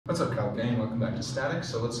What's up, Cal gang? Welcome back to statics.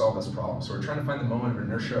 So let's solve this problem. So we're trying to find the moment of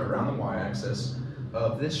inertia around the y-axis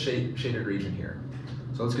of this shaded region here.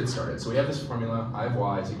 So let's get started. So we have this formula, I of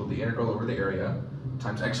y is equal to the integral over the area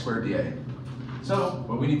times x squared dA. So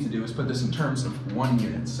what we need to do is put this in terms of 1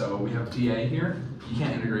 unit. So we have dA here. You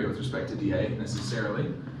can't integrate with respect to dA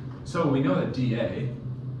necessarily. So we know that dA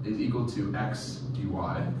is equal to x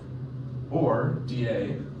dy, or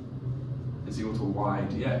dA is equal to y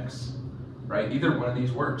dx. Right? Either one of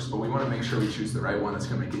these works, but we want to make sure we choose the right one that's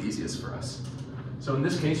going to make it easiest for us. So in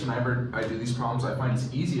this case, whenever I do these problems, I find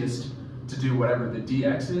it's easiest to do whatever the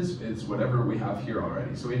dx is whatever we have here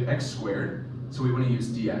already. So we have x squared, so we want to use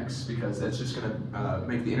dx because that's just going to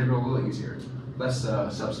make the integral a little easier. Less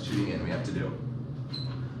substituting in we have to do.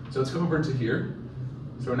 So let's go over to here.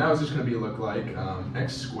 So now it's just going to look like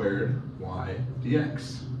x squared y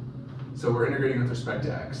dx. So we're integrating with respect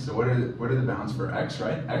to x. So what are the bounds for x,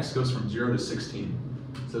 right? X goes from 0 to 16.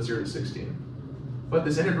 So that's 0 to 16. But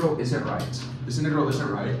this integral isn't right. This integral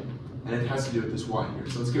isn't right, and it has to do with this y here.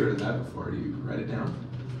 So let's get rid of that before you write it down.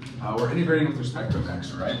 We're integrating with respect to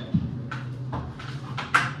x, right?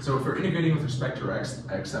 So if we're integrating with respect to x,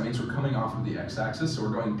 that means we're coming off of the x-axis. So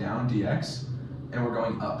we're going down dx, and we're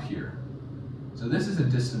going up here. So this is a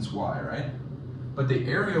distance y, right? But the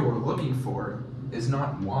area we're looking for is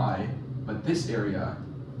not y, but this area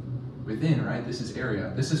within, right? This is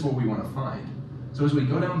area. This is what we want to find. So as we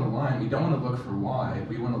go down the line, we don't want to look for y,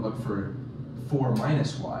 we want to look for 4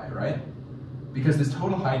 minus y, right? Because this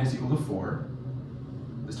total height is equal to 4.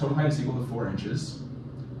 This total height is equal to 4 inches.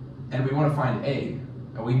 And we want to find a.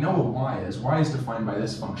 And we know what y is. Y is defined by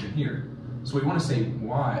this function here. So we want to say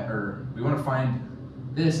y, or we want to find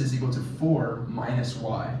this is equal to 4 minus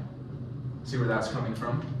y. See where that's coming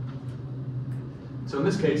from? So in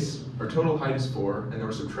this case, our total height is 4, and then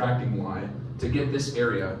we're subtracting y. To get this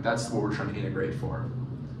area, that's what we're trying to integrate for.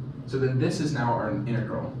 So then this is now our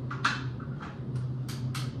integral.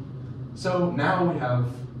 So now we have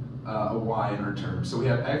a y in our terms. So we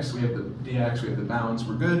have x, we have the dx, we have the bounds,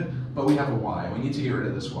 we're good, but we have a y. We need to get rid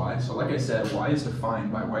of this y. So like I said, y is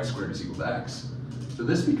defined by y squared is equal to x. So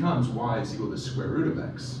this becomes y is equal to the square root of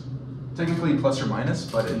x. Technically plus or minus,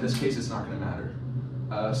 but in this case it's not going to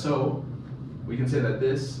matter. So we can say that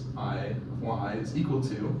this I of y is equal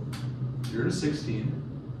to 0 to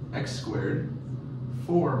 16 x squared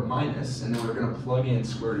 4 minus, and then we're going to plug in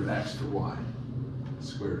square root of x for y.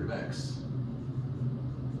 Square root of x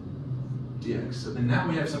dx. So then now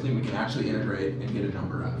we have something we can actually integrate and get a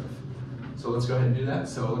number out of. So let's go ahead and do that.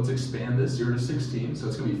 So let's expand this 0 to 16. So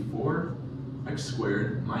it's going to be 4x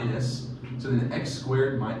squared minus, so then x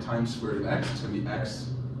squared times square root of x is going to be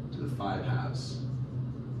x to the 5 halves.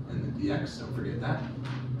 And then dx, don't forget that.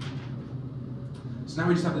 So now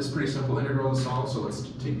we just have this pretty simple integral to solve, so let's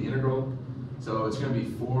take the integral. So it's going to be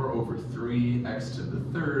 4 over 3x to the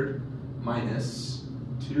 3rd minus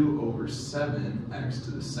 2 over 7x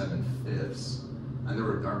to the 7/5.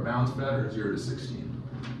 And our bounds for that are 0 to 16.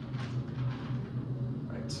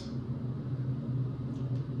 Right.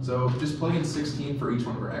 So just plug in 16 for each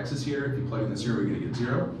one of our x's here. If you plug in the 0, you're going to get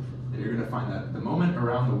 0. And you're going to find that the moment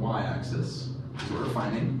around the y-axis, so what we're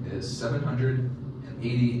finding is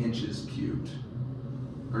 780 inches cubed.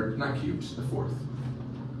 Or not cubed, the 4th.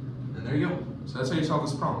 And there you go. So that's how you solve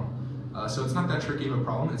this problem. So it's not that tricky of a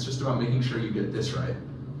problem, it's just about making sure you get this right.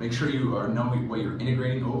 Make sure you know what you're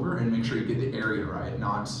integrating over, and make sure you get the area right,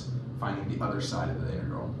 not finding the other side of the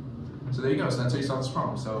integral. So there you go, so that's how you solve this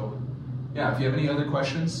problem. So yeah, if you have any other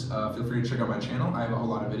questions, feel free to check out my channel. I have a whole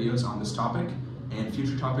lot of videos on this topic, and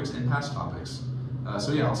future topics and past topics.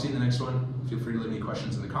 So yeah, I'll see you in the next one. Feel free to leave any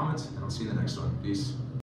questions in the comments, and I'll see you in the next one. Peace.